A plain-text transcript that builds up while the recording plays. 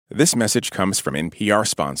This message comes from NPR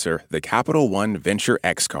sponsor, the Capital One Venture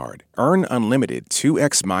X Card. Earn unlimited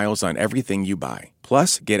 2x miles on everything you buy.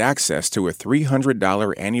 Plus, get access to a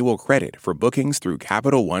 $300 annual credit for bookings through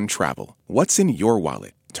Capital One Travel. What's in your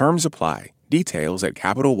wallet? Terms apply. Details at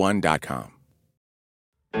CapitalOne.com.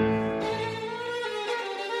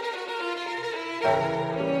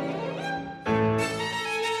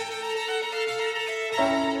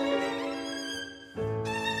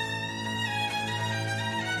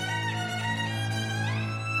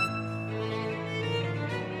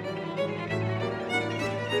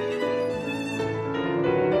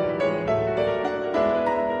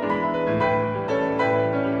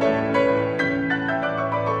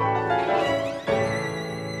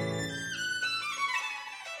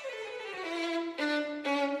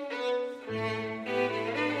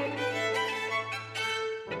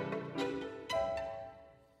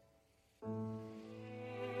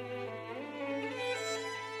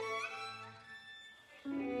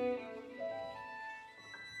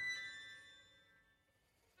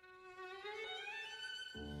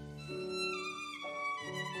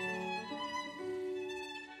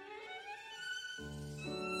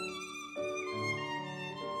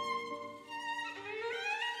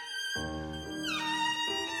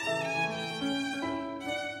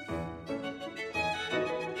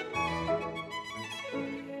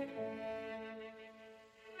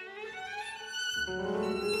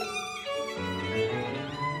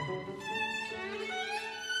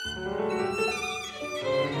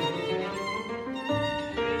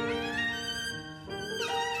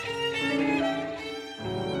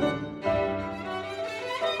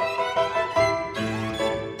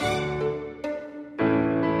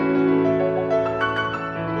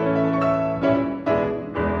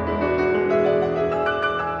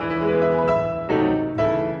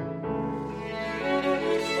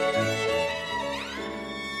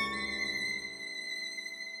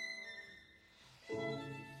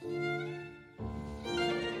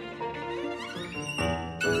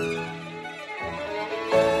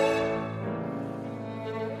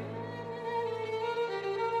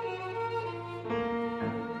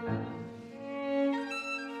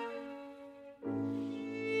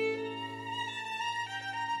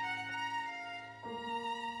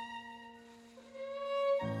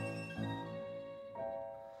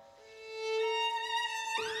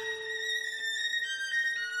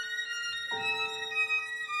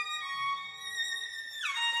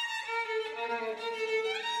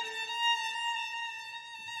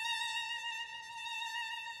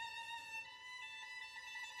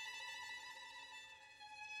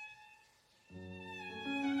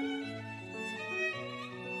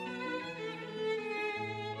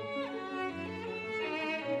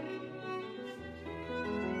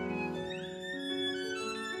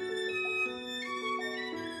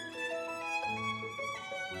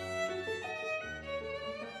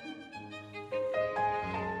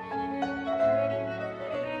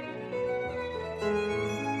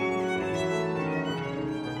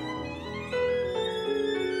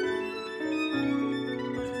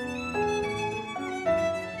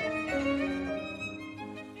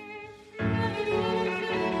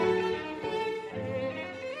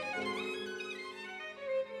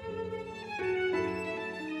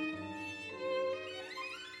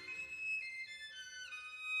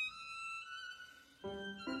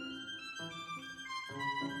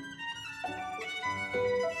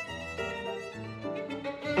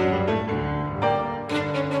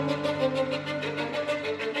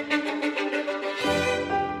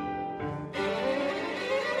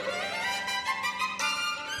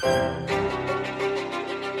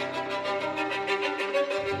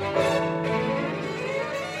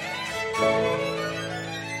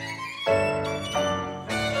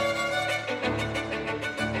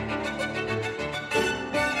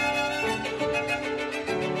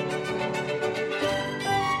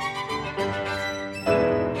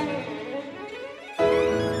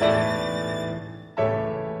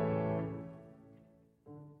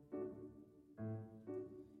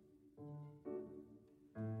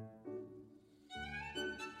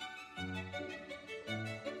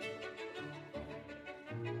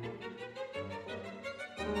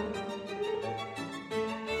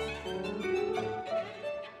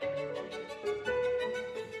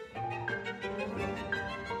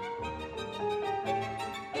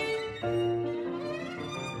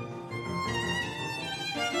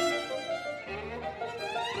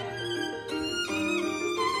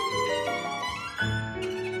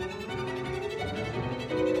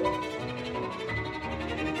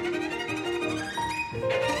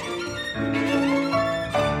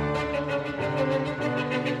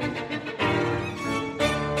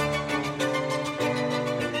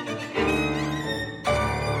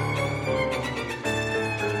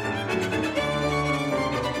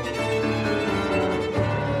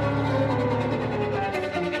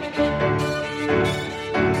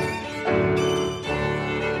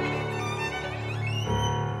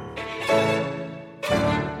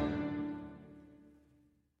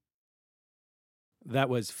 That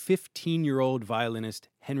was 15-year-old violinist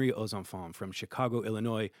Henry aux Enfants from Chicago,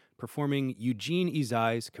 Illinois, performing Eugene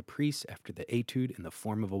Izai's Caprice after the Etude in the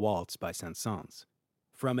Form of a Waltz by Saint-Saëns.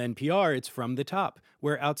 From NPR, it's From the Top,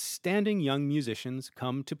 where outstanding young musicians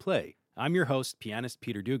come to play. I'm your host, pianist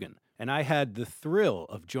Peter Dugan, and I had the thrill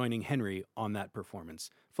of joining Henry on that performance.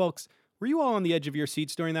 Folks, were you all on the edge of your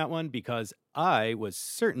seats during that one? Because I was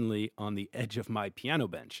certainly on the edge of my piano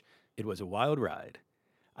bench. It was a wild ride.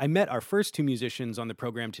 I met our first two musicians on the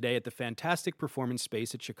program today at the fantastic performance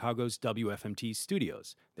space at Chicago's WFMT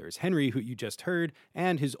studios. There's Henry, who you just heard,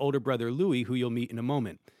 and his older brother Louis, who you'll meet in a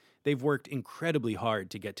moment. They've worked incredibly hard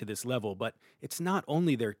to get to this level, but it's not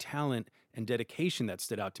only their talent and dedication that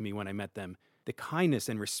stood out to me when I met them. The kindness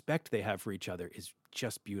and respect they have for each other is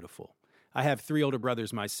just beautiful. I have 3 older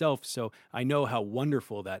brothers myself, so I know how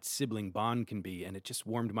wonderful that sibling bond can be, and it just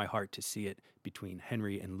warmed my heart to see it between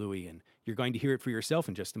Henry and Louis, and you're going to hear it for yourself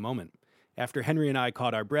in just a moment. After Henry and I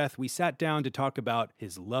caught our breath, we sat down to talk about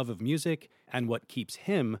his love of music and what keeps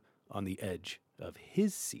him on the edge of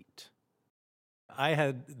his seat. I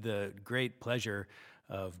had the great pleasure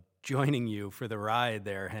of joining you for the ride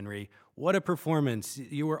there, Henry. What a performance.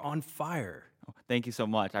 You were on fire. Oh, thank you so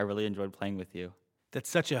much. I really enjoyed playing with you. That's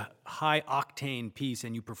such a high-octane piece,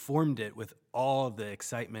 and you performed it with all of the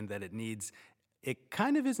excitement that it needs. It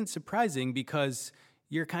kind of isn't surprising because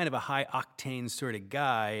you're kind of a high-octane sort of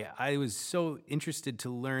guy. I was so interested to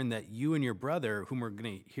learn that you and your brother, whom we're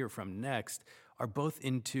going to hear from next, are both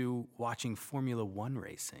into watching Formula One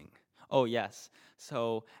racing. Oh, yes.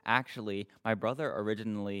 So actually, my brother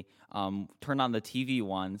originally turned on the TV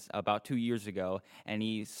once about 2 years ago, and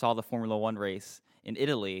he saw the Formula One race in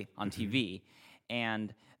Italy on TV.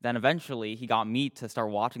 And then eventually he got me to start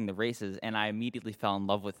watching the races, and I immediately fell in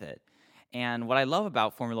love with it. And what I love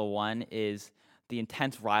about Formula One is the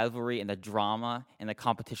intense rivalry and the drama and the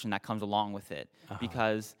competition that comes along with it.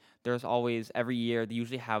 Because there's always, every year, they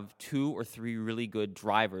usually have 2 or 3 really good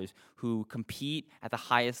drivers who compete at the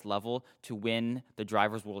highest level to win the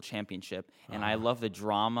Drivers' World Championship. And I love the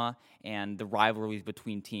drama and the rivalries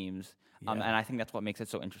between teams. And I think that's what makes it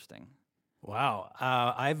so interesting. Wow.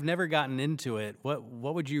 I've never gotten into it. What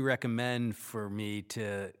would you recommend for me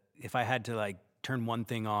to, if I had to turn one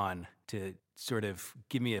thing on to sort of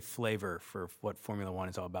give me a flavor for what Formula One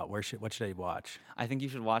is all about? What should I watch? I think you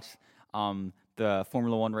should watch the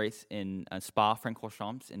Formula One race in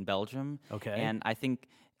Spa-Francorchamps in Belgium. Okay. And I think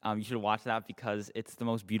you should watch that because it's the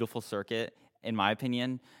most beautiful circuit, in my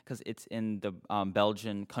opinion, because it's in the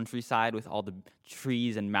Belgian countryside with all the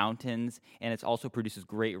trees and mountains, and it also produces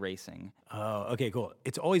great racing. Oh, okay, cool.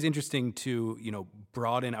 It's always interesting to,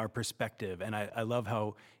 broaden our perspective, and I love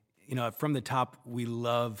how, from the top, we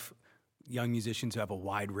love young musicians who have a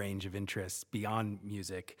wide range of interests beyond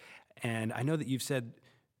music. And I know that you've said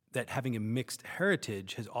that having a mixed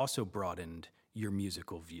heritage has also broadened your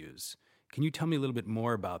musical views. Can you tell me a little bit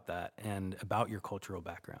more about that and about your cultural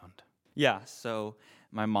background? Yeah, so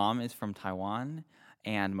my mom is from Taiwan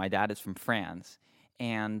and my dad is from France.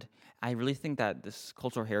 And I really think that this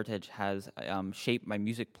cultural heritage has shaped my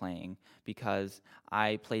music playing because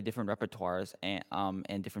I play different repertoires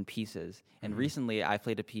and different pieces. And recently I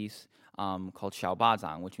played a piece called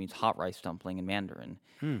Xiaobazang, which means hot rice dumpling in Mandarin.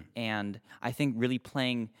 And I think really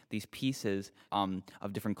playing these pieces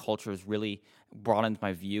of different cultures really broadens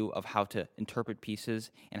my view of how to interpret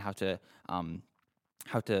pieces and how to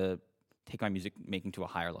take my music making to a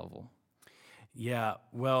higher level. Yeah,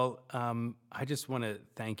 well, I just want to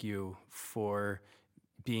thank you for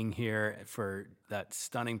being here, for that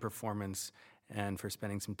stunning performance, and for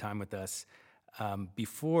spending some time with us.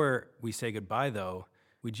 Before we say goodbye, though,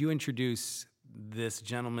 would you introduce this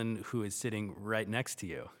gentleman who is sitting right next to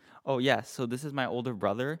you? Oh, yes. So this is my older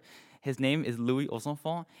brother. His name is Louis aux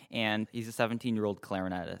Enfants, and he's a 17-year-old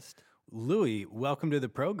clarinetist. Louis, welcome to the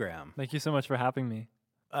program. Thank you so much for having me.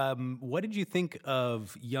 What did you think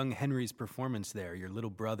of young Henry's performance there? Your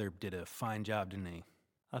little brother did a fine job, didn't he?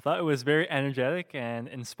 I thought it was very energetic and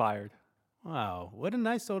inspired. Wow, what a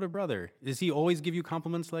nice older brother. Does he always give you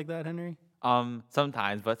compliments like that, Henry?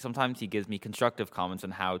 Sometimes, but sometimes he gives me constructive comments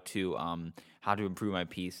on how to improve my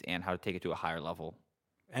piece and how to take it to a higher level.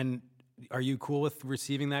 And are you cool with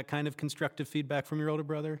receiving that kind of constructive feedback from your older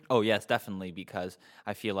brother? Oh, yes, definitely, because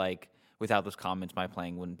I feel like without those comments, my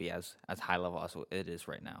playing wouldn't be as high level as it is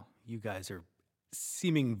right now. You guys are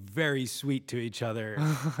seeming very sweet to each other.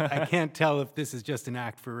 I can't tell if this is just an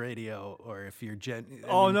act for radio or if you're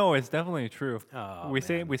no, it's definitely true. Oh, we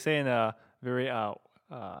say in a very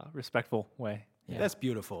respectful way. Yeah. That's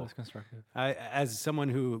beautiful. That's constructive. As someone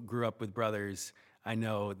who grew up with brothers, I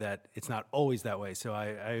know that it's not always that way. So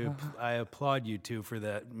I applaud you two for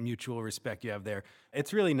the mutual respect you have there.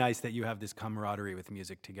 It's really nice that you have this camaraderie with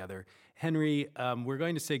music together. Henry, we're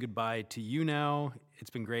going to say goodbye to you now.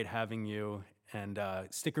 It's been great having you. And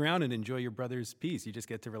stick around and enjoy your brother's piece. You just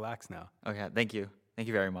get to relax now. Okay, thank you. Thank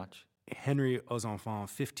you very much. Henry aux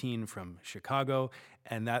Enfants, 15 from Chicago.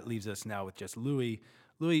 And that leaves us now with just Louis.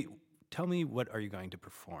 Louis, tell me, what are you going to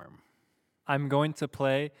perform? I'm going to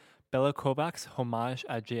play Bela Kovac's Hommage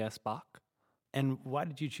à J.S. Bach. And why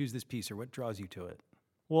did you choose this piece, or what draws you to it?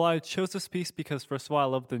 Well, I chose this piece because, first of all, I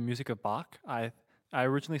love the music of Bach. I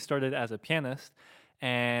originally started as a pianist,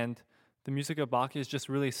 and the music of Bach is just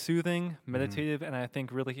really soothing, meditative, and I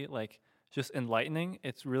think really just enlightening.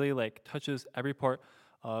 It's really touches every part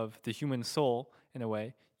of the human soul in a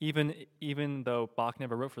way, even though Bach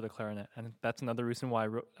never wrote for the clarinet. And that's another reason why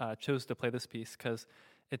I chose to play this piece, because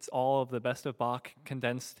it's all of the best of Bach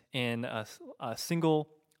condensed in a single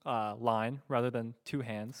line rather than two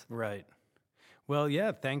hands. Right. Well,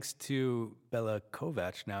 yeah, thanks to Bela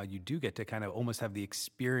Kovac, now you do get to kind of almost have the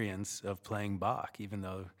experience of playing Bach, even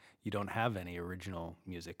though you don't have any original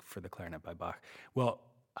music for the clarinet by Bach. Well,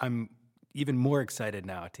 I'm even more excited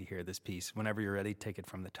now to hear this piece. Whenever you're ready, take it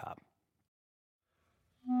from the top.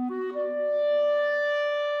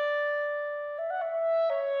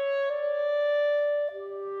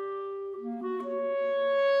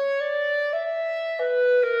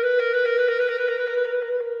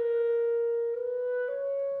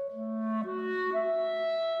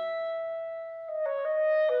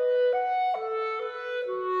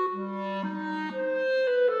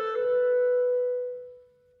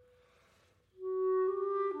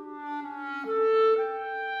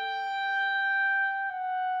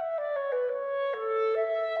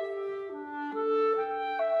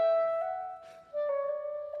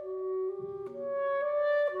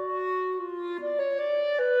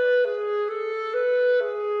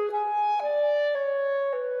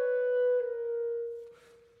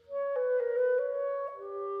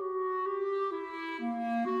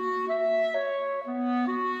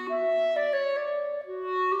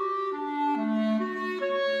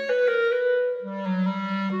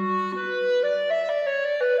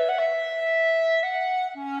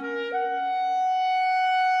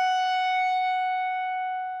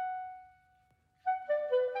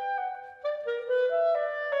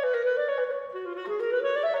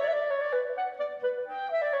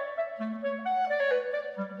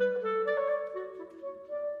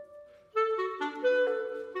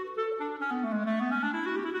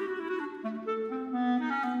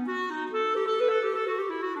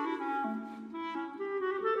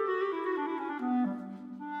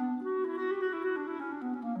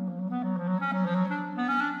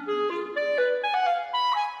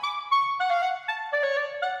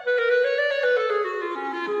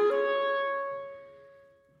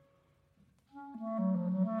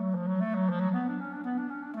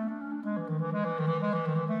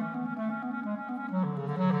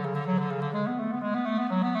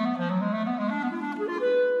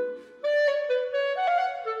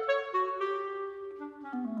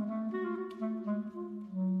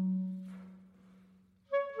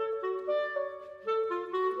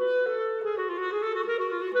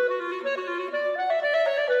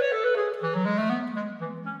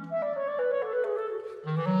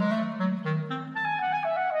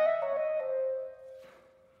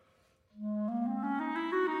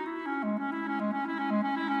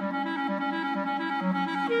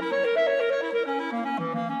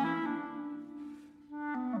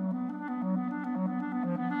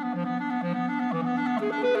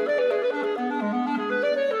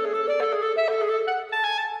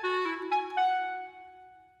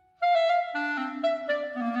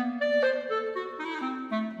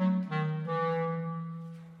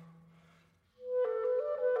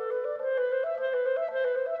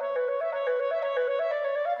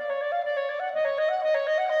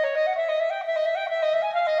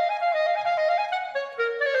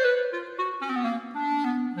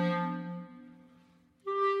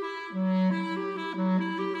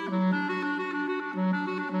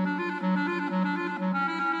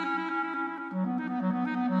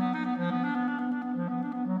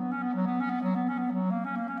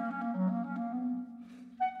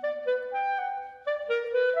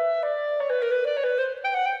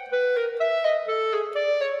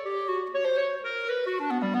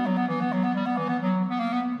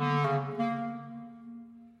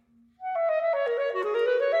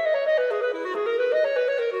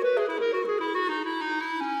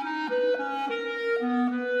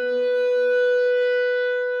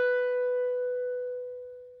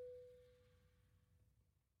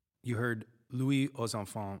 You heard Louis aux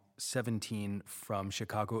Enfants, 17, from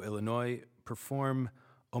Chicago, Illinois, perform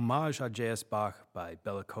Hommage à J.S. Bach by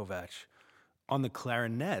Bela Kovac on the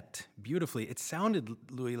clarinet beautifully. It sounded,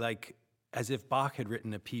 Louis, like as if Bach had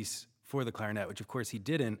written a piece for the clarinet, which of course he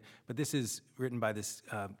didn't, but this is written by this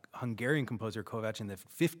Hungarian composer Kovac in the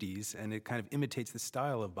 50s, and it kind of imitates the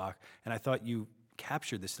style of Bach, and I thought you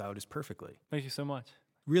captured the style just perfectly. Thank you so much.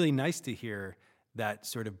 Really nice to hear that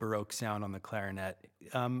sort of Baroque sound on the clarinet.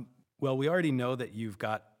 Well, we already know that you've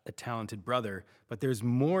got a talented brother, but there's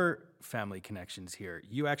more family connections here.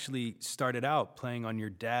 You actually started out playing on your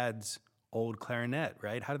dad's old clarinet,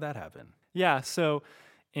 right? How did that happen? Yeah, so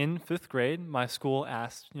in 5th grade, my school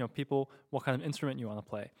asked, people what kind of instrument you want to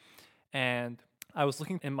play. And I was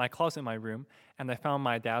looking in my closet in my room, and I found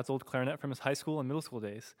my dad's old clarinet from his high school and middle school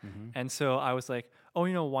days. Mm-hmm. And so I was like,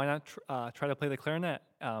 why not try to play the clarinet?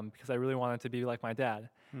 Because I really wanted to be like my dad.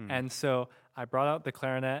 And so I brought out the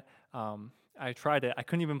clarinet. I tried it. I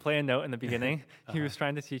couldn't even play a note in the beginning. He was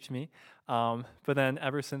trying to teach me. But then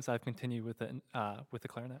ever since, I've continued with the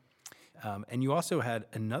clarinet. And you also had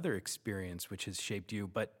another experience which has shaped you,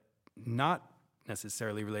 but not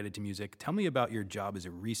necessarily related to music. Tell me about your job as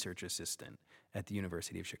a research assistant at the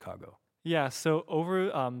University of Chicago. Yeah, so over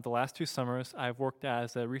the last 2 summers, I've worked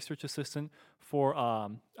as a research assistant for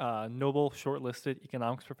Nobel shortlisted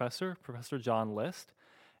economics professor, Professor John List.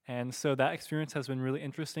 And so that experience has been really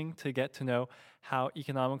interesting to get to know how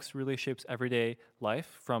economics really shapes everyday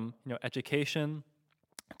life, from education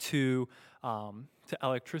to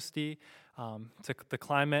electricity, to the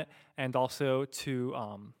climate, and also to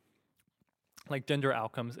like gender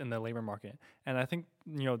outcomes in the labor market. And I think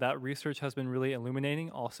that research has been really illuminating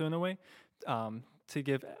also in a way, to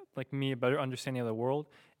give like me a better understanding of the world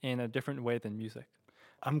in a different way than music.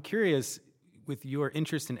 I'm curious, with your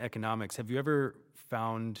interest in economics, have you ever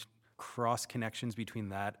found cross connections between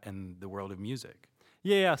that and the world of music?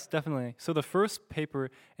 Yes, definitely. So the first paper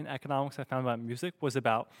in economics I found about music was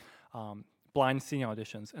about blind singing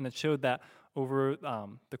auditions, and it showed that over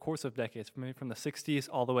the course of decades, maybe from the 60s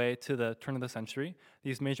all the way to the turn of the century,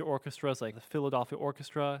 these major orchestras like the Philadelphia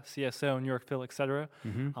Orchestra, CSO, New York Phil, etc.,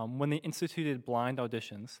 when they instituted blind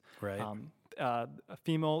auditions, right.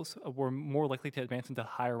 Females were more likely to advance into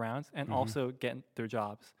higher rounds and also get their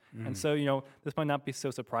jobs. And so, this might not be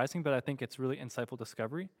so surprising, but I think it's really insightful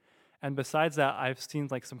discovery. And besides that, I've seen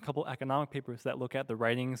like some couple economic papers that look at the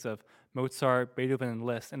writings of Mozart, Beethoven, and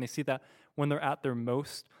Liszt, and they see that when they're at their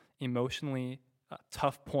most emotionally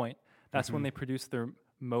tough point, that's when they produce their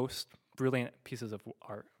most brilliant pieces of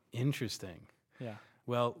art. Interesting. Yeah.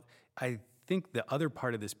 Well, I think the other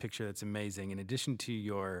part of this picture that's amazing, in addition to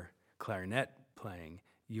your clarinet playing,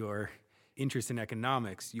 your interest in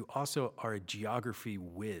economics, you also are a geography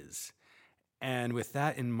whiz. And with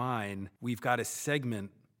that in mind, we've got a segment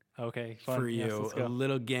for you, a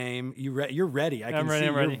little game. You're ready. I can see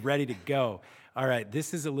you're ready to go. All right,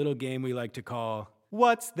 this is a little game we like to call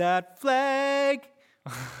What's That Flag?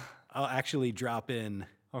 I'll actually drop in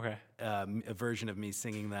a version of me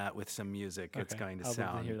singing that with some music. Okay. It's going to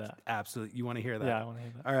sound. To hear that. Absolutely. You want to hear that? Yeah, I want to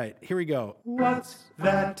hear that. All right, here we go. What's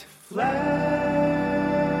that flag?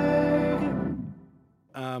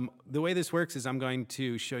 The way this works is I'm going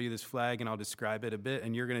to show you this flag and I'll describe it a bit,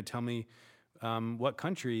 and you're going to tell me what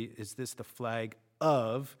country is this the flag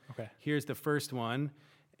of. Okay. Here's the first one,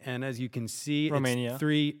 and as you can see, Romania. It's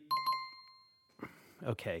 3.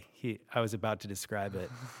 Okay, I was about to describe it.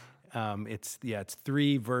 It's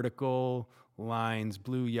 3 vertical lines,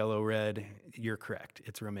 blue, yellow, red. You're correct.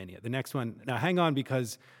 It's Romania. The next one. Now, hang on,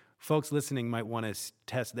 because folks listening might want to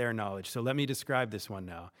test their knowledge. So let me describe this one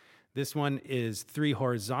now. This one is 3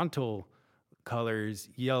 horizontal colors,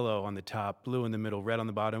 yellow on the top, blue in the middle, red on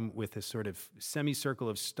the bottom, with a sort of semicircle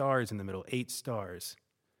of stars in the middle, 8 stars.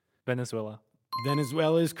 Venezuela.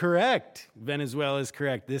 Venezuela is correct. Venezuela is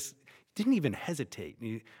correct. This didn't even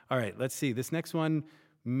hesitate. All right, let's see. This next one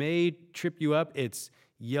may trip you up. It's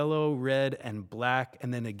yellow, red, and black,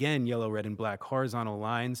 and then again yellow, red, and black, horizontal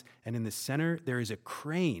lines. And in the center, there is a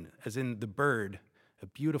crane, as in the bird, a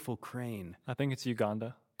beautiful crane. I think it's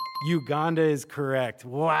Uganda. Uganda is correct.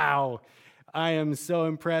 Wow. I am so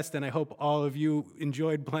impressed, and I hope all of you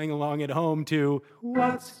enjoyed playing along at home to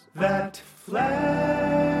What's That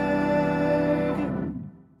Flag?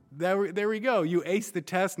 There we go. You aced the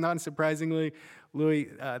test, not surprisingly. Louis,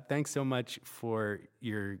 thanks so much for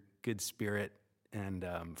your good spirit and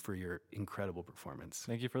for your incredible performance.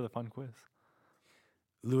 Thank you for the fun quiz.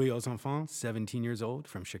 Louis aux Enfants, 17 years old,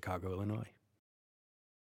 from Chicago, Illinois.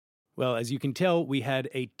 Well, as you can tell, we had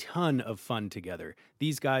a ton of fun together.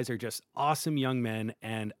 These guys are just awesome young men,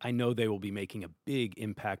 and I know they will be making a big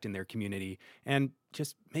impact in their community and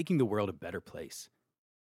just making the world a better place.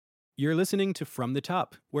 You're listening to From the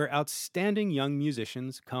Top, where outstanding young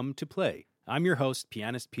musicians come to play. I'm your host,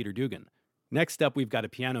 pianist Peter Dugan. Next up, we've got a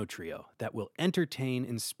piano trio that will entertain,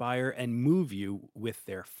 inspire, and move you with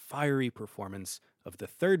their fiery performance of the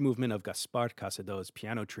third movement of Gaspard Casado's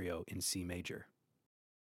piano trio in C major.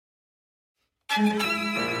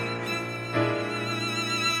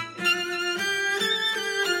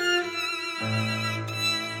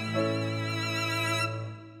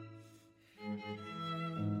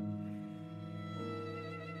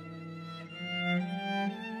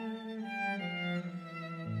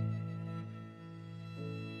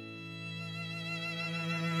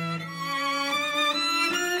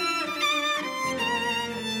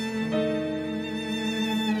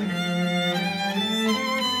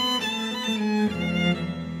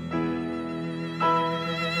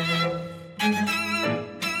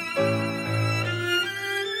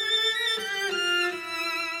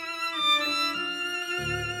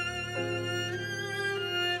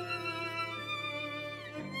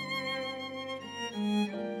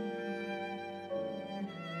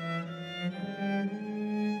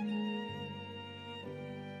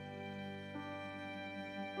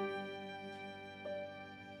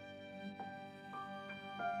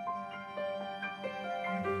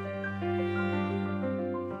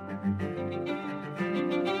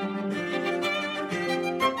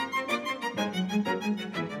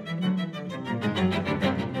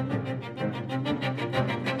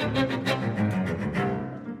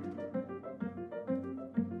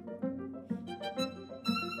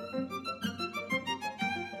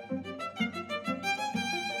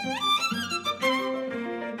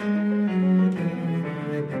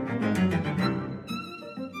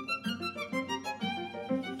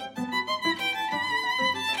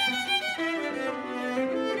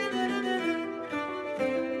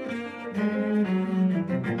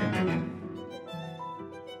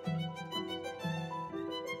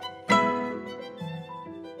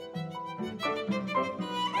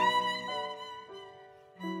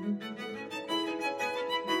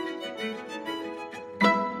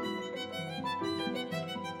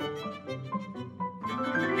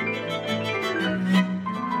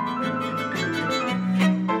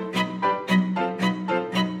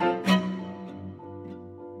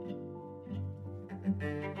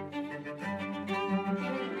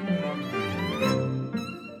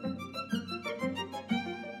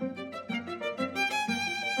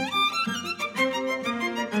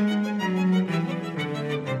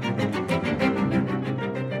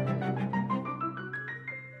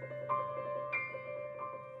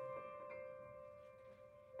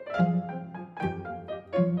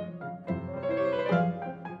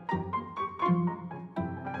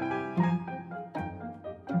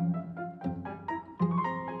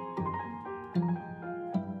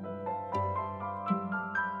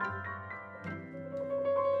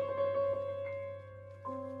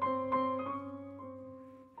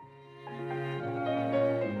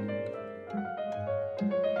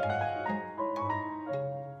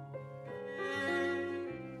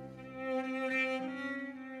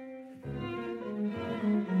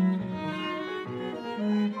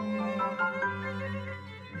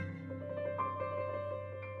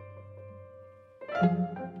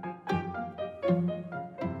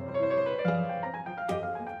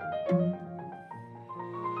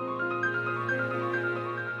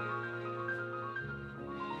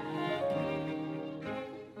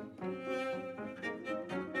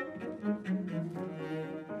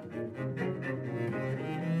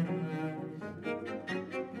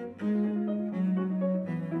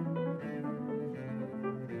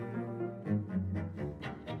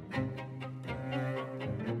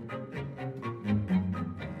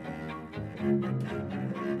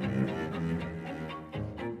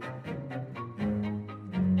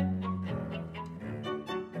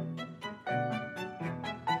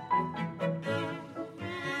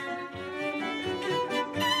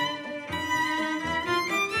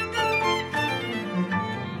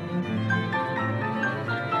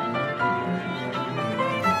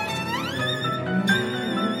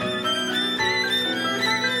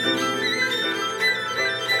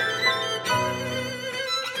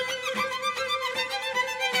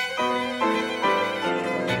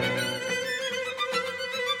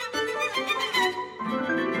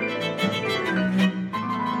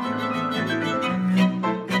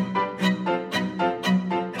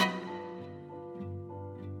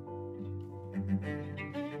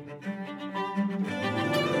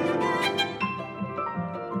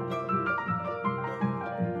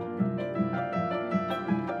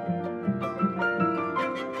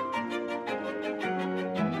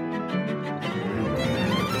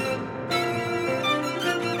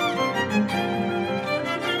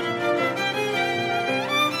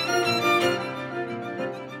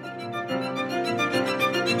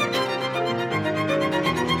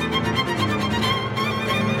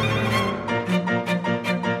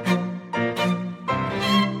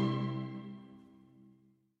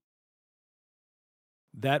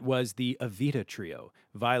 That was the Avita Trio,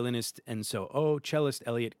 violinist Enso Oh, cellist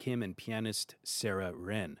Elliot Kim, and pianist Sarah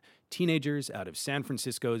Ren. Teenagers out of San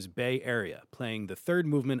Francisco's Bay Area, playing the third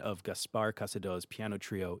movement of Gaspar Casado's piano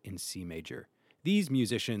trio in C major. These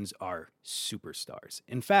musicians are superstars.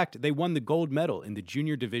 In fact, they won the gold medal in the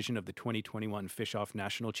junior division of the 2021 Fischoff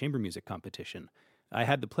National Chamber Music Competition. I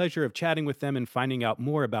had the pleasure of chatting with them and finding out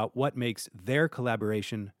more about what makes their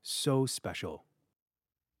collaboration so special.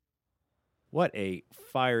 What a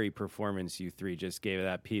fiery performance you three just gave of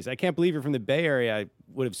that piece. I can't believe you're from the Bay Area. I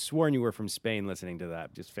would have sworn you were from Spain listening to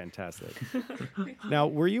that. Just fantastic. Now,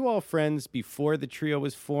 were you all friends before the trio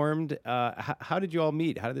was formed? How did you all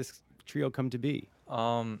meet? How did this trio come to be?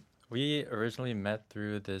 We originally met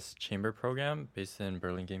through this chamber program based in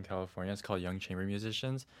Burlingame, California. It's called Young Chamber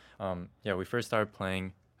Musicians. We first started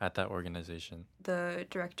playing at that organization. The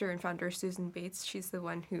director and founder, Susan Bates, she's the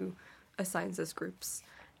one who assigns us groups.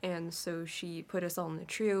 And so she put us all in a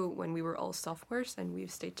trio when we were all sophomores, and we've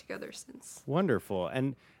stayed together since. Wonderful.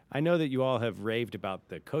 And I know that you all have raved about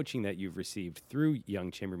the coaching that you've received through Young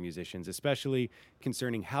Chamber Musicians, especially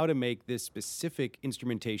concerning how to make this specific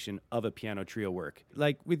instrumentation of a piano trio work.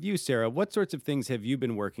 Like with you, Sarah, what sorts of things have you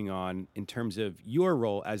been working on in terms of your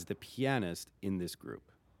role as the pianist in this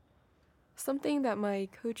group? Something that my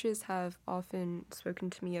coaches have often spoken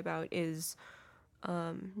to me about is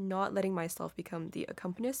not letting myself become the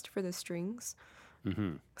accompanist for the strings.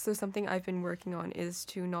 Mm-hmm. So something I've been working on is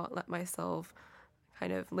to not let myself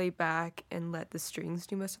kind of lay back and let the strings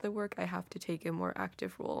do most of the work. I have to take a more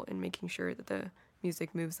active role in making sure that the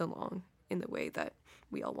music moves along in the way that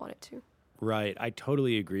we all want it to. Right. I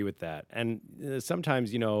totally agree with that. And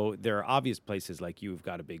sometimes, there are obvious places like you've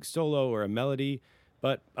got a big solo or a melody,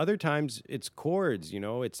 but other times it's chords,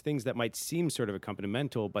 it's things that might seem sort of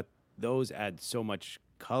accompanimental, but those add so much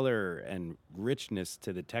color and richness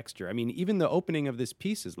to the texture. I mean, even the opening of this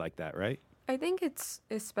piece is like that, right? I think it's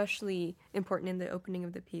especially important in the opening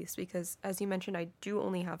of the piece because, as you mentioned, I do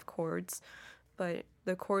only have chords, but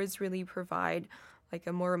the chords really provide like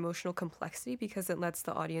a more emotional complexity because it lets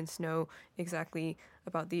the audience know exactly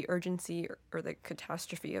about the urgency or the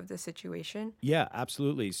catastrophe of the situation. Yeah,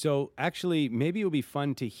 absolutely. So actually, maybe it would be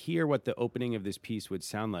fun to hear what the opening of this piece would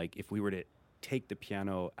sound like if we were to take the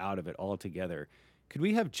piano out of it altogether. Could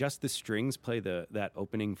we have just the strings play that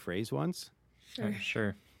opening phrase once?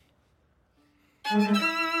 Sure.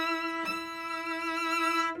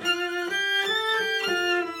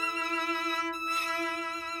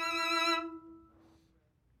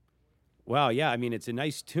 Wow, yeah, I mean, it's a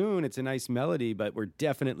nice tune, it's a nice melody, but we're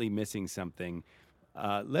definitely missing something.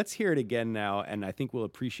 Let's hear it again now, and I think we'll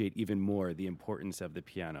appreciate even more the importance of the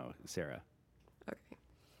piano. Sarah. Okay.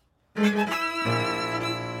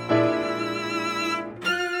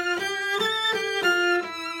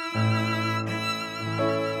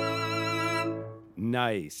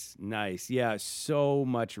 Nice. Yeah, so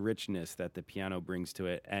much richness that the piano brings to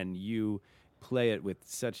it, and you play it with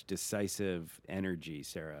such decisive energy,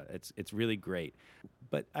 Sarah. It's really great.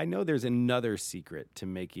 But I know there's another secret to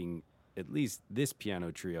making at least this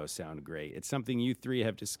piano trio sound great. It's something you three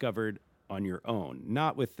have discovered on your own,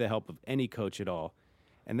 not with the help of any coach at all.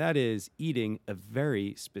 And that is eating a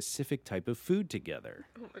very specific type of food together.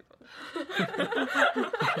 Oh my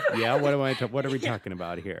God. Yeah, what are we talking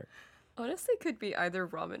about here? Honestly, could be either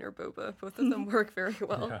ramen or boba. Both of them work very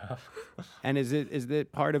well. Yeah. And is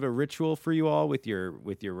it part of a ritual for you all with your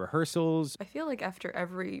rehearsals? I feel like after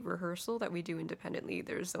every rehearsal that we do independently,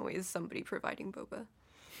 there's always somebody providing boba.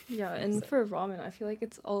 Yeah, and for ramen, I feel like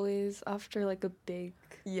it's always after like a big...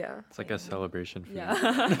 Yeah. It's like a celebration food.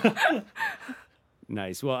 Yeah.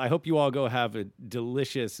 Nice. Well, I hope you all go have a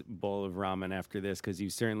delicious bowl of ramen after this because you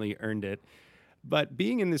certainly earned it. But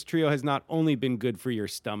being in this trio has not only been good for your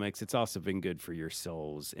stomachs, it's also been good for your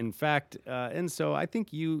souls. In fact, and so I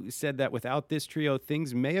think you said that without this trio,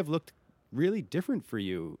 things may have looked really different for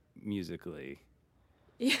you musically.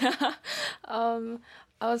 Yeah. I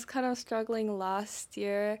was kind of struggling last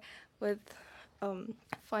year with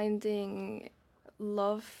finding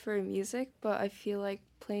love for music, but I feel like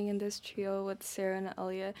playing in this trio with Sarah and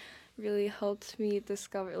Elliot really helped me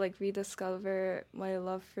rediscover my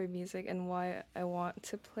love for music and why I want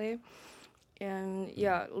to play. And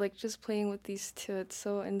yeah, like just playing with these two, it's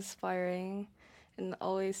so inspiring and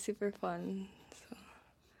always super fun. So.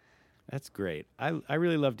 That's great. I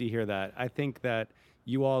really love to hear that. I think that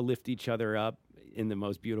you all lift each other up in the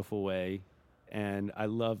most beautiful way. And I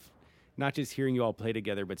love not just hearing you all play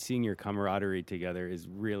together, but seeing your camaraderie together is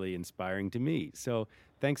really inspiring to me. So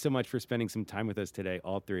thanks so much for spending some time with us today,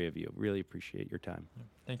 all three of you. Really appreciate your time.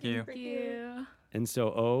 Thank you. Thank you. And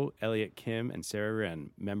so, Elliot Kim, and Sarah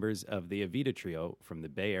Wren, members of the Evita Trio from the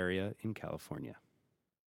Bay Area in California.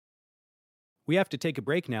 We have to take a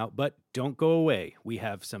break now, but don't go away. We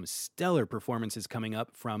have some stellar performances coming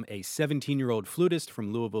up from a 17-year-old flutist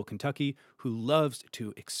from Louisville, Kentucky, who loves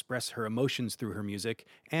to express her emotions through her music,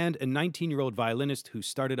 and a 19-year-old violinist who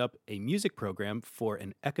started up a music program for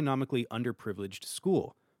an economically underprivileged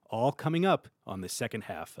school. All coming up on the second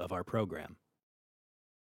half of our program.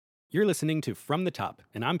 You're listening to From the Top,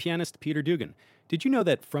 and I'm pianist Peter Dugan. Did you know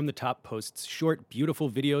that From the Top posts short, beautiful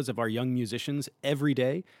videos of our young musicians every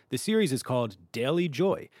day? The series is called Daily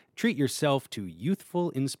Joy. Treat yourself to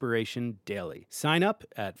youthful inspiration daily. Sign up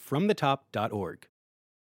at fromthetop.org.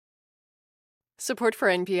 Support for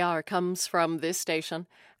NPR comes from this station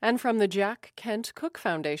and from the Jack Kent Cook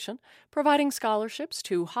Foundation, providing scholarships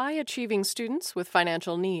to high-achieving students with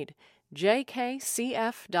financial need.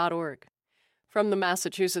 jkcf.org. From the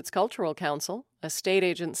Massachusetts Cultural Council, a state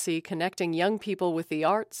agency connecting young people with the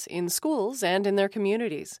arts in schools and in their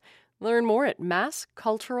communities. Learn more at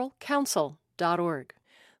massculturalcouncil.org.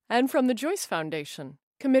 And from the Joyce Foundation,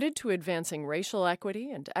 committed to advancing racial equity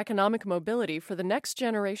and economic mobility for the next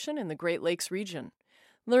generation in the Great Lakes region.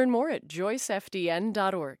 Learn more at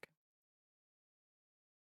joycefdn.org.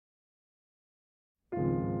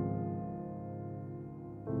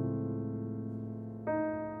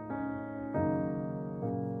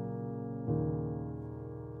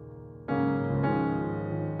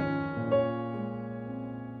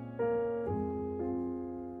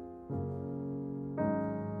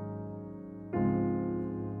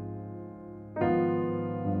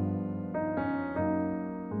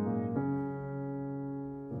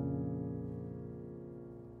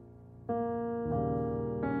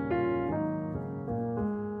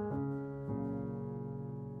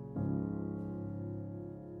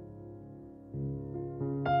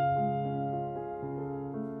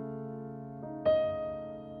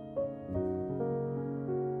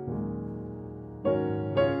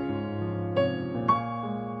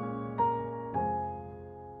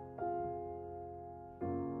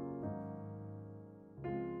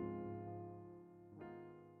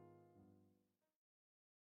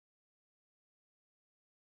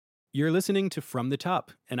 You're listening to From the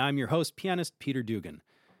Top, and I'm your host, pianist Peter Dugan.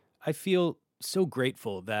 I feel so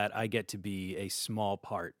grateful that I get to be a small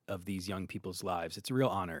part of these young people's lives. It's a real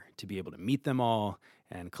honor to be able to meet them all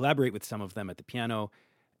and collaborate with some of them at the piano.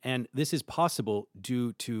 And this is possible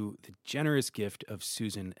due to the generous gift of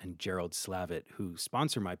Susan and Gerald Slavitt, who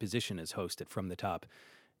sponsor my position as host at From the Top.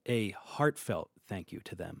 A heartfelt thank you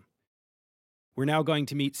to them. We're now going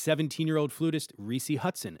to meet 17-year-old flutist Reese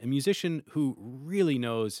Hudson, a musician who really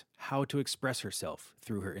knows how to express herself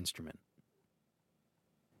through her instrument.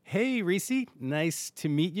 Hey, Reese, nice to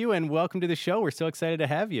meet you and welcome to the show. We're so excited to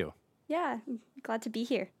have you. Yeah, I'm glad to be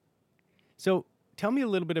here. So tell me a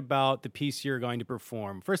little bit about the piece you're going to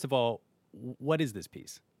perform. First of all, what is this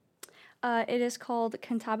piece? It is called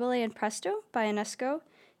Cantabile and Presto by Ionesco.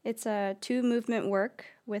 It's a 2-movement work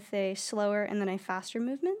with a slower and then a faster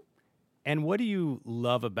movement. And what do you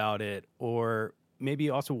love about it, or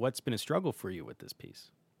maybe also what's been a struggle for you with this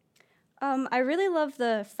piece? I really love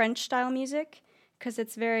the French style music because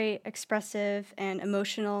it's very expressive and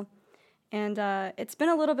emotional. And it's been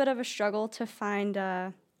a little bit of a struggle to find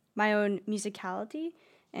my own musicality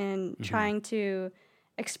and trying to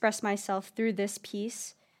express myself through this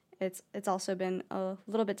piece. It's also been a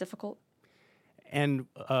little bit difficult. And,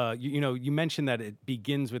 you mentioned that it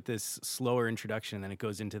begins with this slower introduction and then it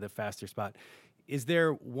goes into the faster spot. Is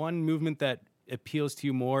there one movement that appeals to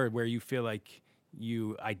you more where you feel like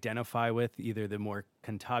you identify with either the more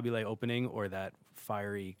cantabile opening or that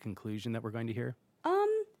fiery conclusion that we're going to hear?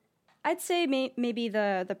 I'd say maybe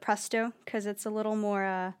the Presto because it's a little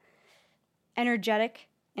more energetic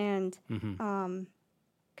and kind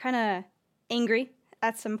of angry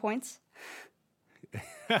at some points.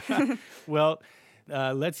 Well,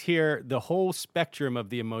 let's hear the whole spectrum of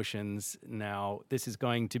the emotions now. This is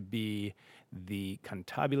going to be the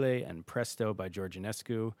Cantabile and Presto by George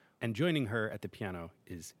Ionescu, and joining her at the piano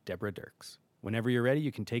is Deborah Dirks. Whenever you're ready,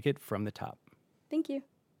 you can take it from the top. Thank you.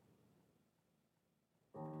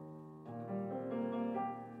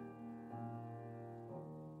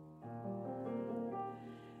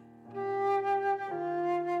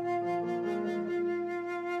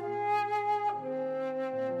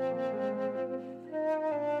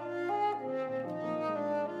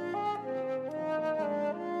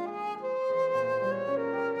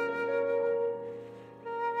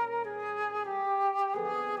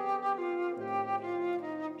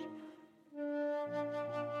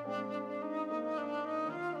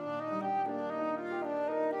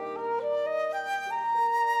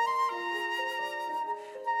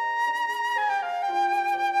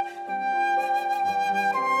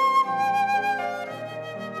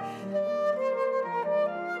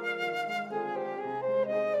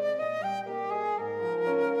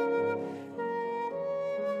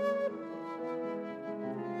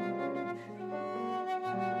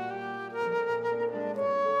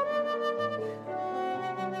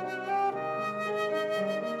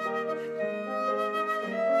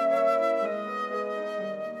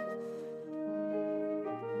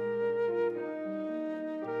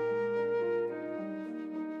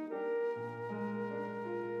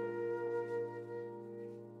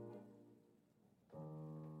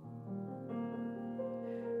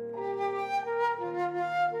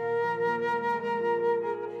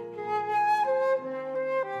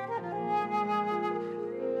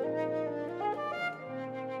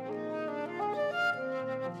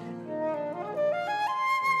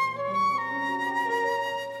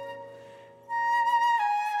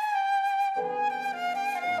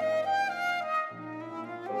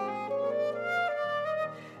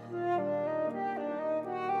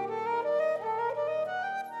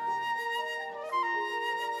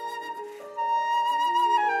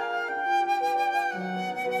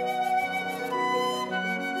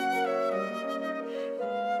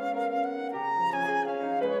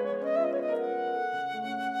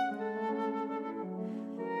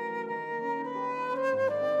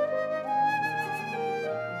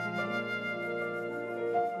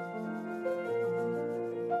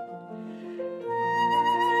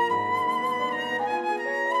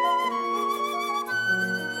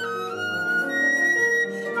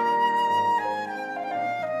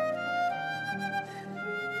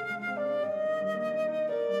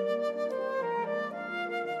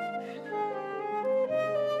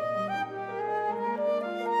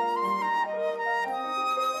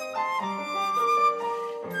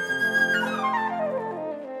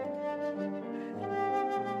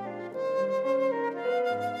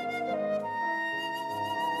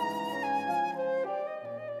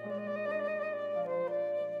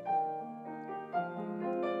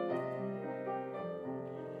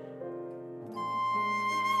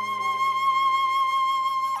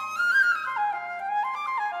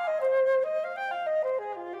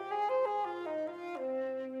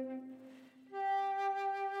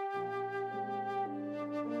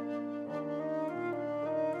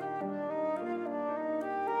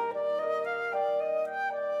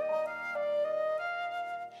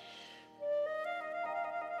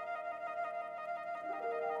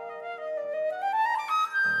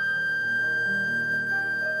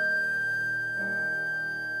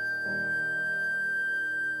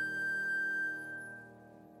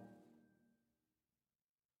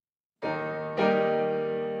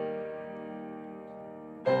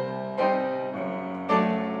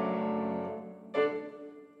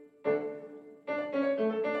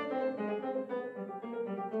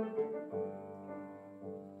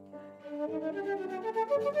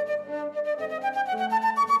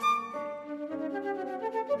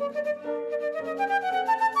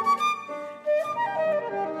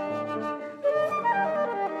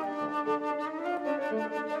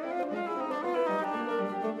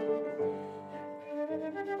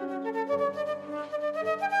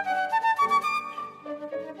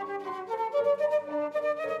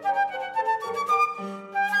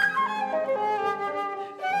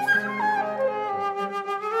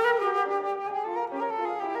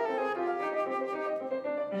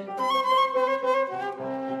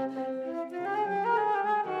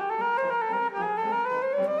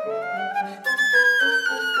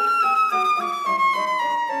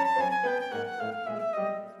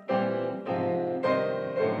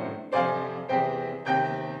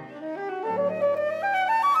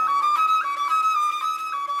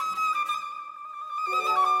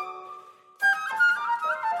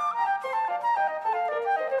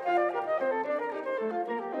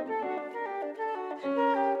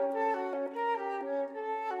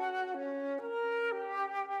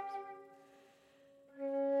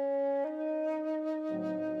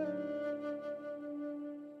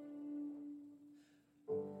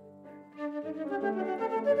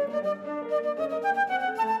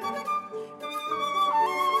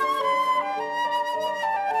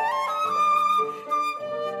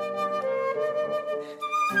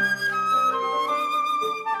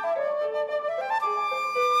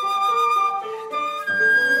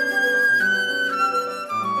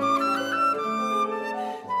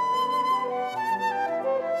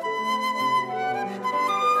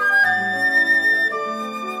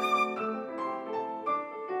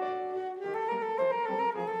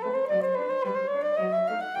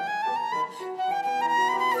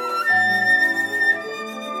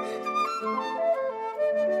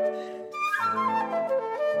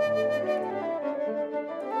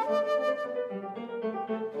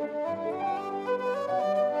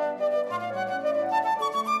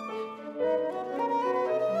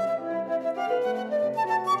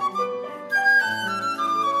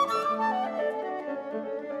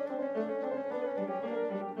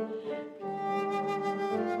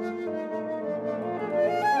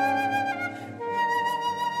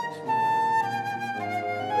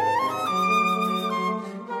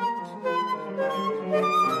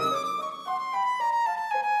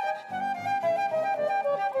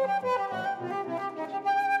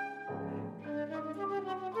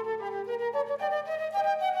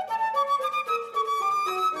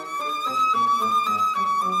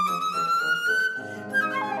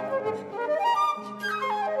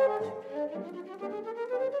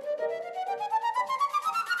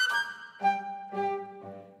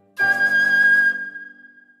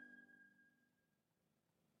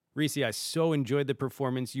 Reese, I so enjoyed the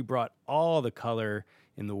performance. You brought all the color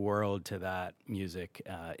in the world to that music.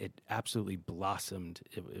 It absolutely blossomed.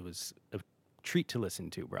 It was a treat to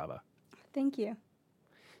listen to. Bravo. Thank you.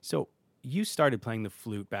 So you started playing the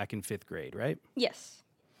flute back in 5th grade, right? Yes.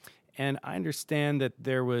 And I understand that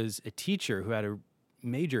there was a teacher who had a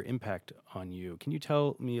major impact on you. Can you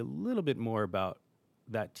tell me a little bit more about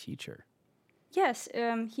that teacher? Yes,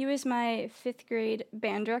 he was my 5th grade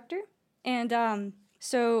band director. And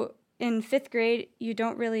so in 5th grade, you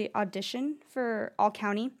don't really audition for all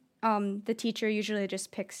county. The teacher usually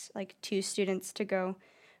just picks like 2 students to go.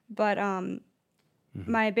 But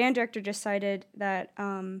my band director decided that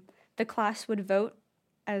the class would vote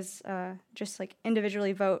as just like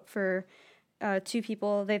individually vote for 2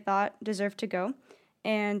 people they thought deserved to go.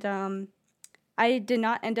 And I did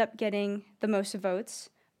not end up getting the most votes,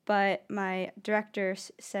 but my director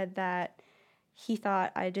said that he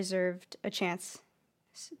thought I deserved a chance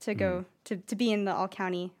to go to be in the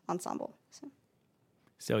all-county ensemble.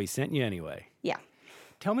 So he sent you anyway. Yeah.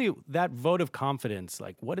 Tell me that vote of confidence,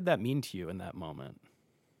 like what did that mean to you in that moment?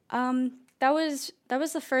 That was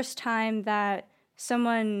the first time that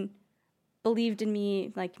someone believed in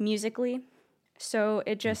me like musically. So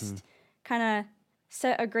it just kind of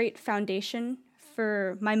set a great foundation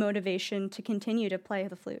for my motivation to continue to play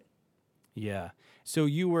the flute. Yeah. So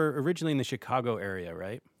you were originally in the Chicago area,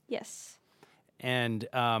 right? Yes. And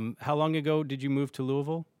how long ago did you move to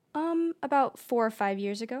Louisville? About 4 or 5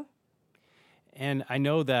 years ago. And I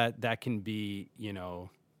know that can be,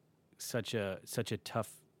 such a tough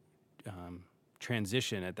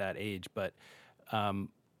transition at that age. But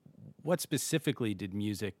what specifically did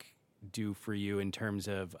music do for you in terms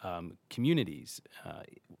of communities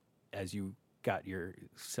as you got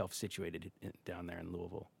yourself situated down there in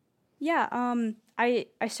Louisville? Yeah,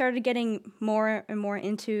 I started getting more and more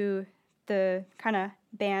into the kind of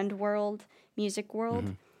band world, music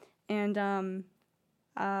world, and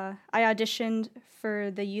I auditioned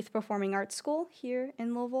for the Youth Performing Arts School here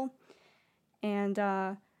in Louisville, and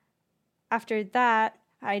after that,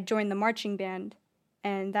 I joined the marching band,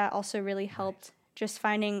 and that also really helped just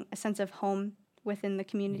finding a sense of home within the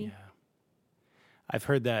community. Yeah. I've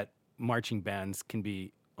heard that marching bands can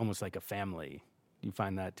be almost like a family. Do you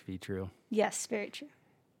find that to be true? Yes, very true.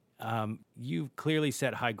 You've clearly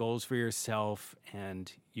set high goals for yourself,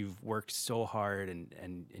 and you've worked so hard,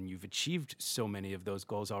 and you've achieved so many of those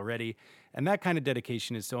goals already. And that kind of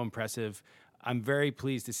dedication is so impressive. I'm very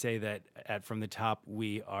pleased to say that at From the Top,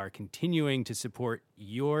 we are continuing to support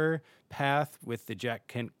your path with the Jack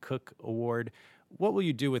Kent Cooke Award. What will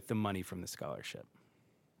you do with the money from the scholarship?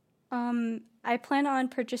 I plan on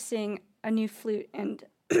purchasing a new flute and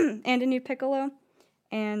and a new piccolo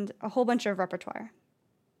and a whole bunch of repertoire.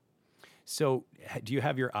 So do you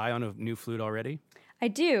have your eye on a new flute already? I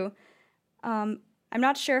do. I'm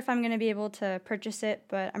not sure if I'm going to be able to purchase it,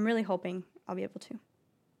 but I'm really hoping I'll be able to.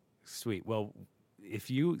 Sweet. Well, if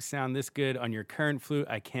you sound this good on your current flute,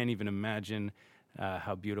 I can't even imagine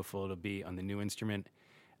how beautiful it'll be on the new instrument.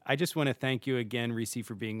 I just want to thank you again, Reese,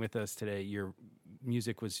 for being with us today. Your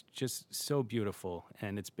music was just so beautiful,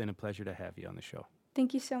 and it's been a pleasure to have you on the show.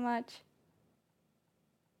 Thank you so much.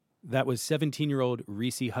 That was 17-year-old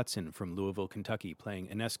Reese Hudson from Louisville, Kentucky, playing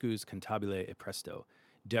Enescu's Cantabile e Presto.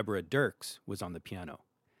 Deborah Dirks was on the piano.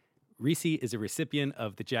 Reese is a recipient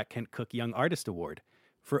of the Jack Kent Cooke Young Artist Award.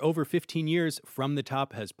 For over 15 years, From the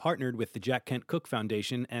Top has partnered with the Jack Kent Cooke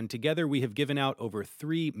Foundation, and together we have given out over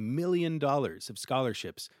 $3 million of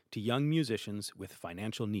scholarships to young musicians with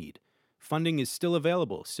financial need. Funding is still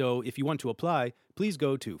available, so if you want to apply, please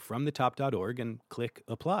go to fromthetop.org and click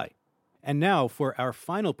Apply. And now for our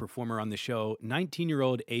final performer on the show,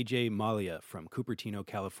 19-year-old AJ Malia from Cupertino,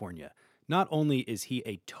 California. Not only is he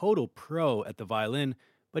a total pro at the violin,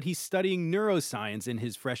 but he's studying neuroscience in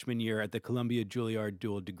his freshman year at the Columbia Juilliard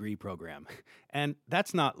Dual Degree Program. And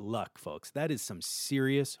that's not luck, folks. That is some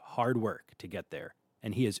serious hard work to get there.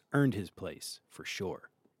 And he has earned his place, for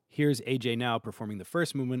sure. Here's AJ now performing the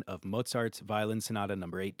first movement of Mozart's Violin Sonata No.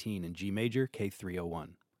 18 in G major, K301.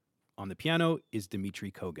 On the piano is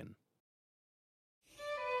Dmitri Kogan.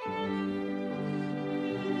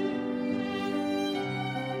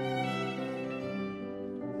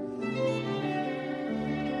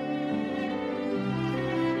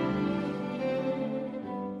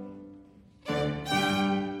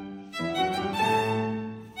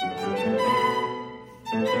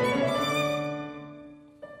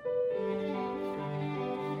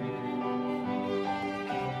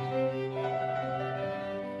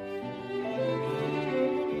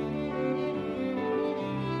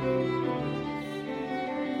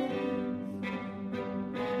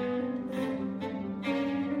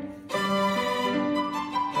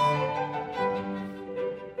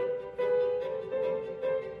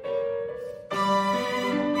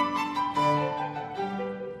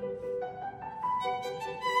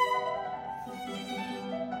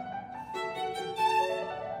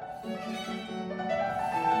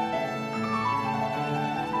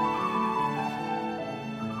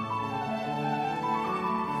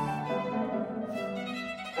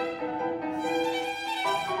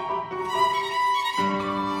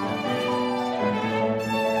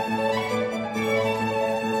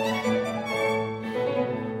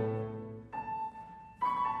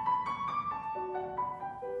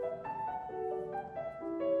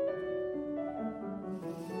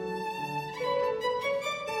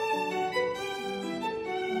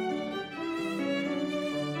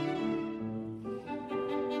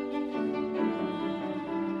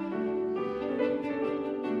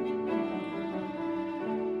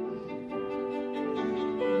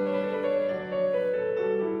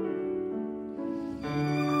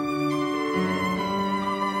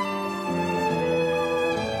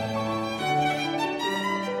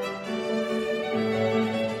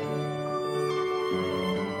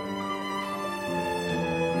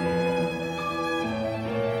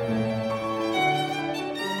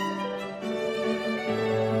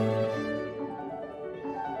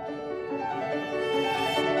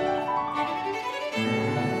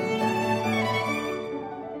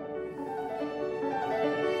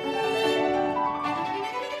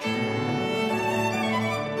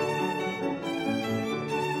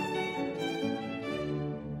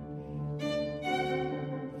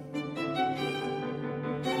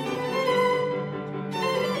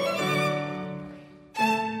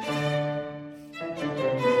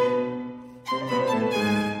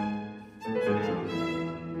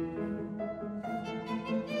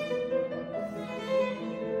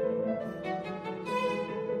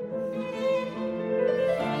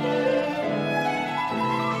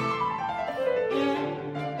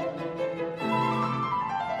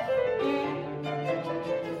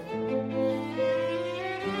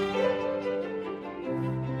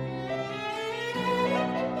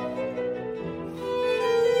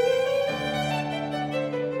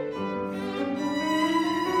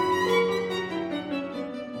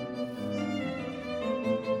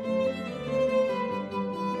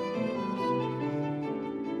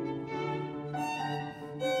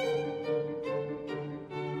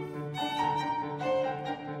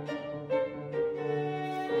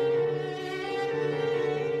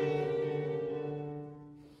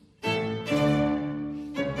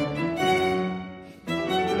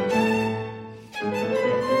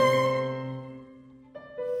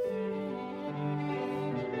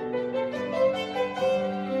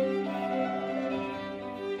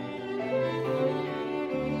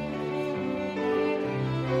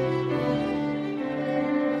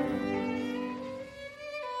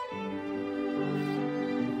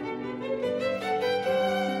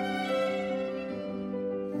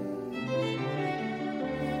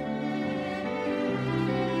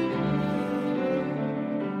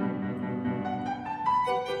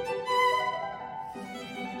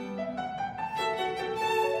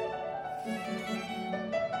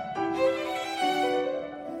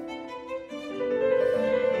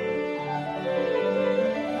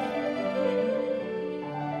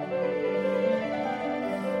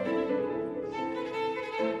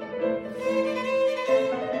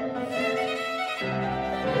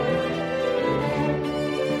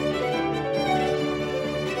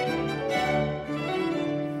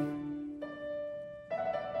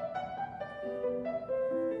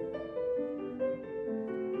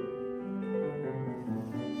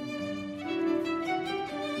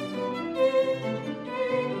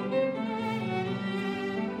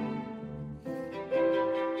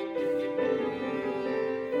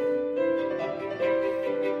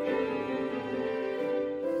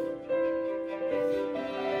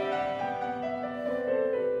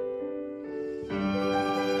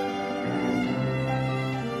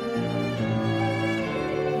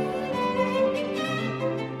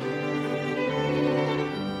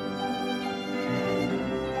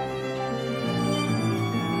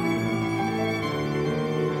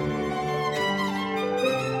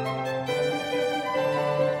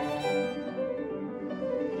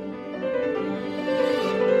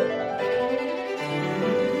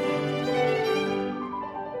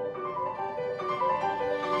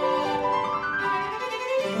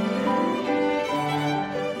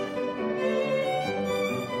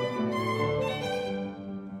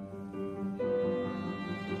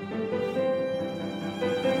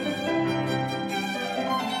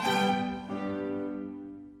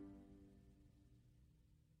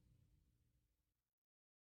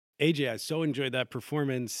 AJ, I so enjoyed that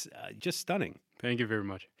performance. Just stunning. Thank you very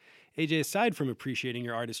much. AJ, aside from appreciating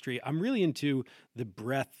your artistry, I'm really into the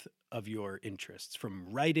breadth of your interests, from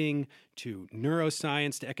writing to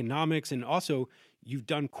neuroscience to economics, and also you've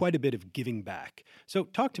done quite a bit of giving back. So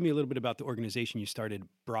talk to me a little bit about the organization you started,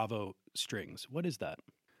 Bravo Strings. What is that?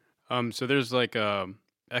 So there's like a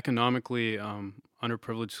economically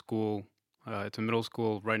underprivileged school. It's a middle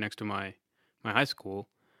school right next to my high school,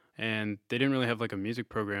 and they didn't really have like a music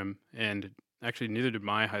program, and actually neither did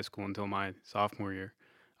my high school until my sophomore year.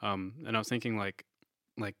 And I was thinking like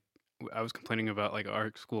I was complaining about like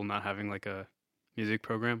our school not having like a music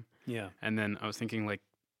program, Yeah. and then I was thinking like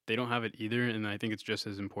they don't have it either, and I think it's just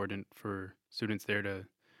as important for students there to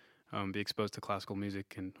be exposed to classical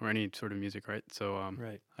music or any sort of music, right? So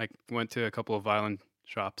Right. I went to a couple of violin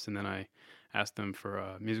shops, and then I asked them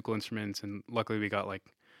for musical instruments, and luckily we got like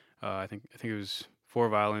I think it was 4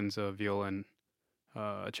 violins, a viola, and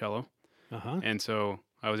a cello, Uh-huh. and so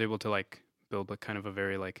I was able to like build like kind of a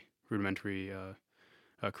very like rudimentary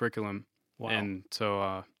curriculum, Wow. and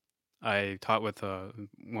so I taught with a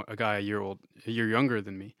guy a year younger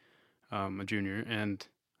than me, a junior, and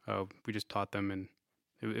we just taught them, and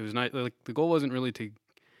it was nice. Like the goal wasn't really to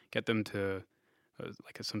get them to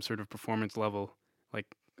some sort of performance level. Like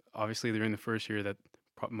obviously during the first year that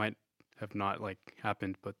might have not like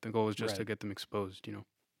happened, but the goal was just to Right. get them exposed.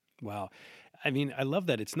 Wow. I mean, I love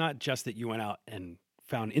that. It's not just that you went out and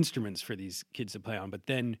found instruments for these kids to play on, but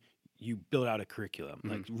then you built out a curriculum,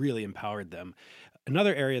 like really empowered them.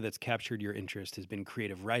 Another area that's captured your interest has been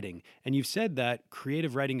creative writing. And you've said that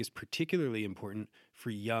creative writing is particularly important for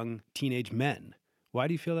young teenage men. Why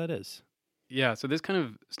do you feel that is? Yeah. So this kind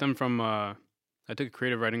of stemmed from I took a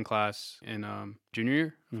creative writing class in junior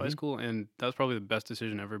year of high school, and that was probably the best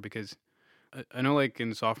decision ever because I know like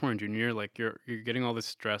in sophomore and junior year, like you're getting all this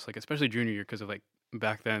stress, like especially junior year because of like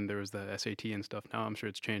back then there was the SAT and stuff. Now I'm sure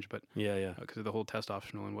it's changed, but Yeah. because of the whole test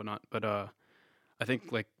optional and whatnot. But I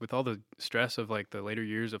think like with all the stress of like the later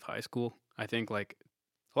years of high school, I think like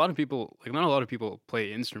a lot of people, like not a lot of people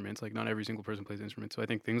play instruments. Like not every single person plays instruments. So I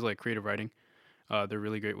think things like creative writing, they're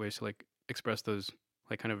really great ways to like express those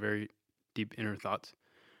like kind of very deep inner thoughts.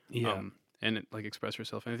 Yeah. And like express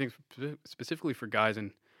yourself. And I think specifically for guys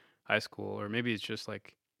in high school, or maybe it's just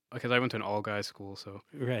like because I went to an all guys school, so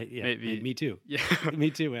Right. Yeah. maybe Me too. yeah.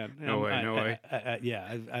 Me too, man. No way.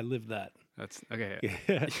 Yeah. I lived that. That's okay.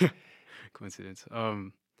 Yeah. Coincidence.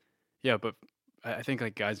 Yeah, but I think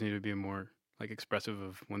like guys need to be more like expressive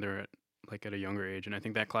of when they're at a younger age, and I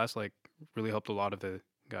think that class like really helped a lot of the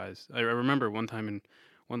guys. I remember one time in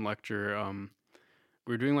one lecture,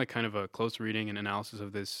 we were doing like kind of a close reading and analysis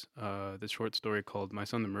of this short story called "My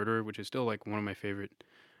Son the Murderer," which is still like one of my favorite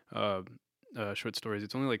short stories.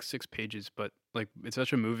 It's only like 6 pages, but like it's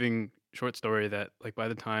such a moving short story that like by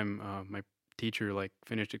the time my teacher like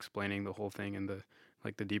finished explaining the whole thing and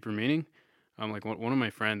the deeper meaning, like one of my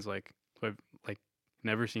friends like who I've like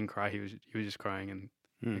never seen cry, he was just crying, and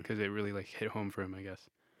because it really like hit home for him, I guess.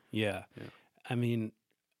 Yeah. I mean,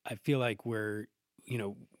 I feel like we're,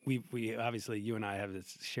 we obviously, you and I have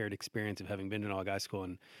this shared experience of having been in all guys school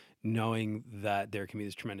and knowing that there can be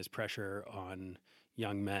this tremendous pressure on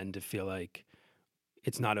young men to feel like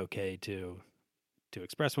it's not okay to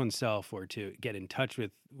express oneself or to get in touch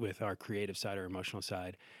with our creative side or emotional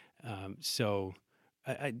side. So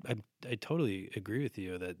I totally agree with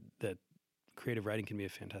you that creative writing can be a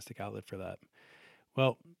fantastic outlet for that.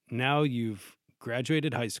 Well, now you've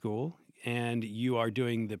graduated high school and you are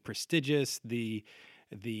doing the prestigious, the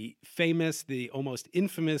famous, the almost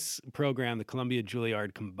infamous program, the Columbia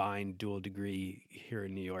Juilliard combined dual degree here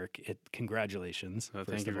in New York. Congratulations.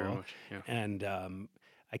 Thank you very much. Yeah. And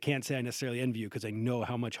I can't say I necessarily envy you because I know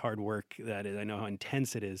how much hard work that is. I know how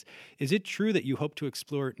intense it is. Is it true that you hope to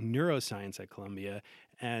explore neuroscience at Columbia?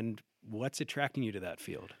 And what's attracting you to that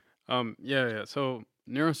field? Yeah. So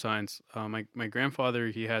neuroscience. My grandfather,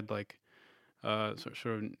 he had like sort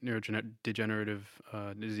of neurodegenerative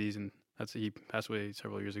disease, and he passed away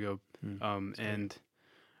several years ago. And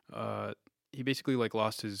he basically like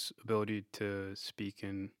lost his ability to speak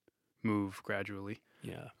and move gradually.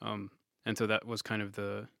 Yeah. And so that was kind of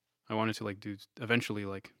I wanted to like do eventually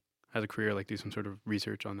like as a career like do some sort of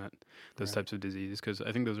research on those types of diseases, because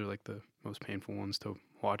I think those are like the most painful ones to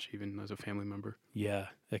watch even as a family member. Yeah,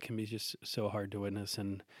 that can be just so hard to witness,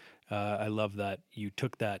 and I love that you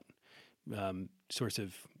took that source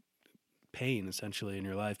of pain essentially in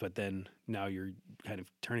your life, but then now you're kind of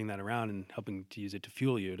turning that around and helping to use it to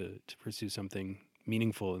fuel you to pursue something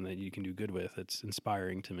meaningful and that you can do good with. It's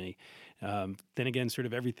inspiring to me. Then again, sort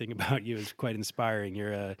of everything about you is quite inspiring.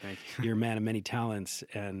 You're a man of many talents,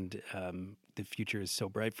 and the future is so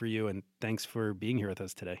bright for you, and thanks for being here with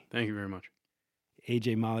us today. Thank you very much.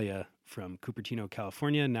 AJ Malia from Cupertino,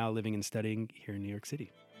 California, now living and studying here in New York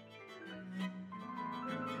City.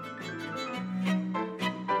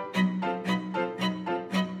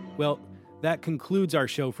 Well, that concludes our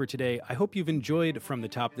show for today. I hope you've enjoyed From the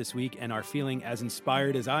Top this week and are feeling as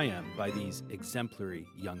inspired as I am by these exemplary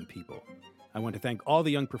young people. I want to thank all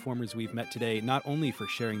the young performers we've met today, not only for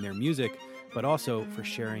sharing their music, but also for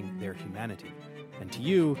sharing their humanity. And to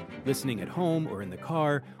you, listening at home or in the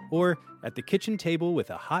car, or at the kitchen table with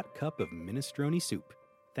a hot cup of minestrone soup,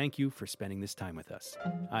 thank you for spending this time with us.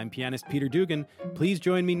 I'm pianist Peter Dugan. Please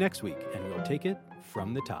join me next week, and we'll take it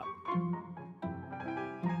from the top.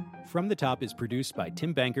 From the Top is produced by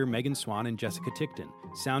Tim Banker, Megan Swan, and Jessica Tickton.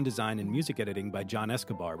 Sound design and music editing by John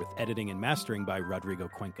Escobar, with editing and mastering by Rodrigo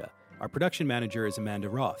Cuenca. Our production manager is Amanda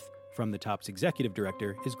Roth. From the Top's executive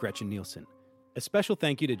director is Gretchen Nielsen. A special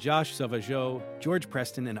thank you to Josh Sauvageau, George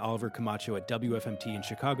Preston, and Oliver Camacho at WFMT in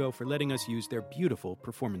Chicago for letting us use their beautiful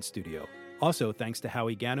performance studio. Also, thanks to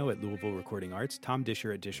Howie Gano at Louisville Recording Arts, Tom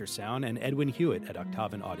Disher at Disher Sound, and Edwin Hewitt at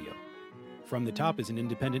Octavan Audio. From the Top is an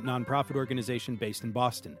independent nonprofit organization based in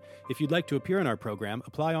Boston. If you'd like to appear in our program,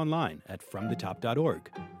 apply online at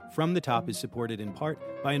fromthetop.org. From the Top is supported in part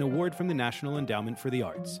by an award from the National Endowment for the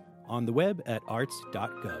Arts. On the web at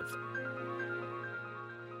arts.gov.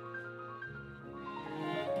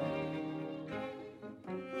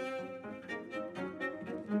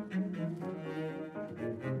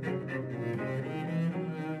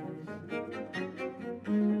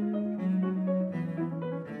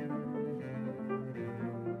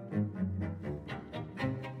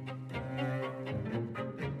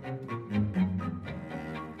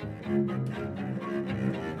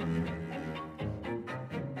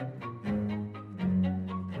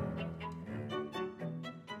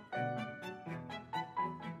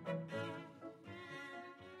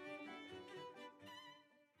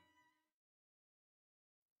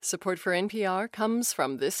 Support for NPR comes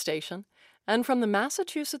from this station and from the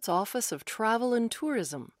Massachusetts Office of Travel and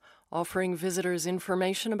Tourism, offering visitors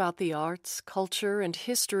information about the arts, culture, and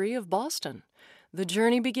history of Boston. The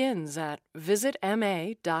journey begins at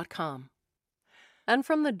visitma.com. And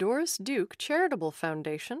from the Doris Duke Charitable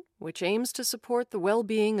Foundation, which aims to support the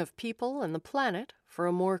well-being of people and the planet for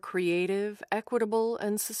a more creative, equitable,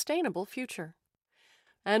 and sustainable future.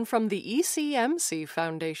 And from the ECMC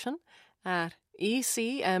Foundation at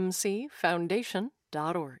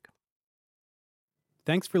ecmcfoundation.org.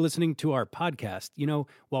 Thanks for listening to our podcast. You know,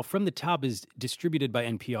 while From the Top is distributed by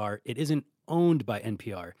NPR, it isn't owned by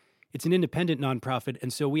NPR. It's an independent nonprofit,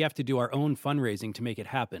 and so we have to do our own fundraising to make it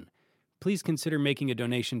happen. Please consider making a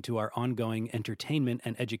donation to our ongoing entertainment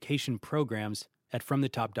and education programs at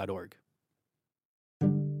fromthetop.org.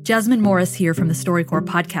 Jasmine Morris here from the StoryCorps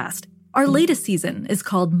podcast. Our latest season is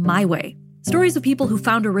called My Way. Stories of people who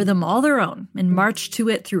found a rhythm all their own and marched to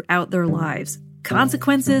it throughout their lives.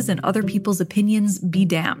 Consequences and other people's opinions be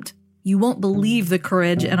damned. You won't believe the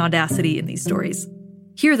courage and audacity in these stories.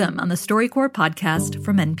 Hear them on the StoryCorps podcast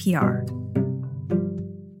from NPR.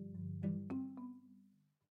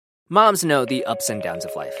 Moms know the ups and downs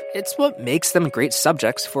of life. It's what makes them great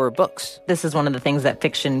subjects for books. This is one of the things that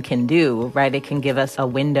fiction can do, right? It can give us a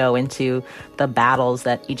window into the battles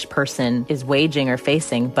that each person is waging or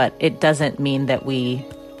facing, but it doesn't mean that we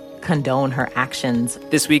condone her actions.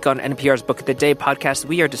 This week on NPR's Book of the Day podcast,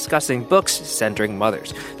 we are discussing books centering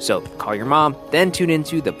mothers. So call your mom, then tune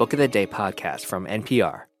into the Book of the Day podcast from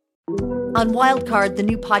NPR. On Wildcard, the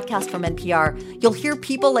new podcast from NPR, you'll hear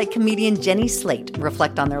people like comedian Jenny Slate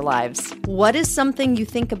reflect on their lives. What is something you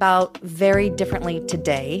think about very differently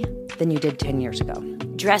today than you did 10 years ago?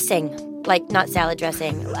 Dressing, like not salad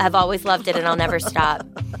dressing. I've always loved it and I'll never stop.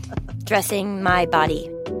 Dressing my body.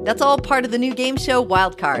 That's all part of the new game show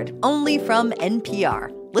Wildcard, only from NPR.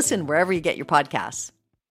 Listen wherever you get your podcasts.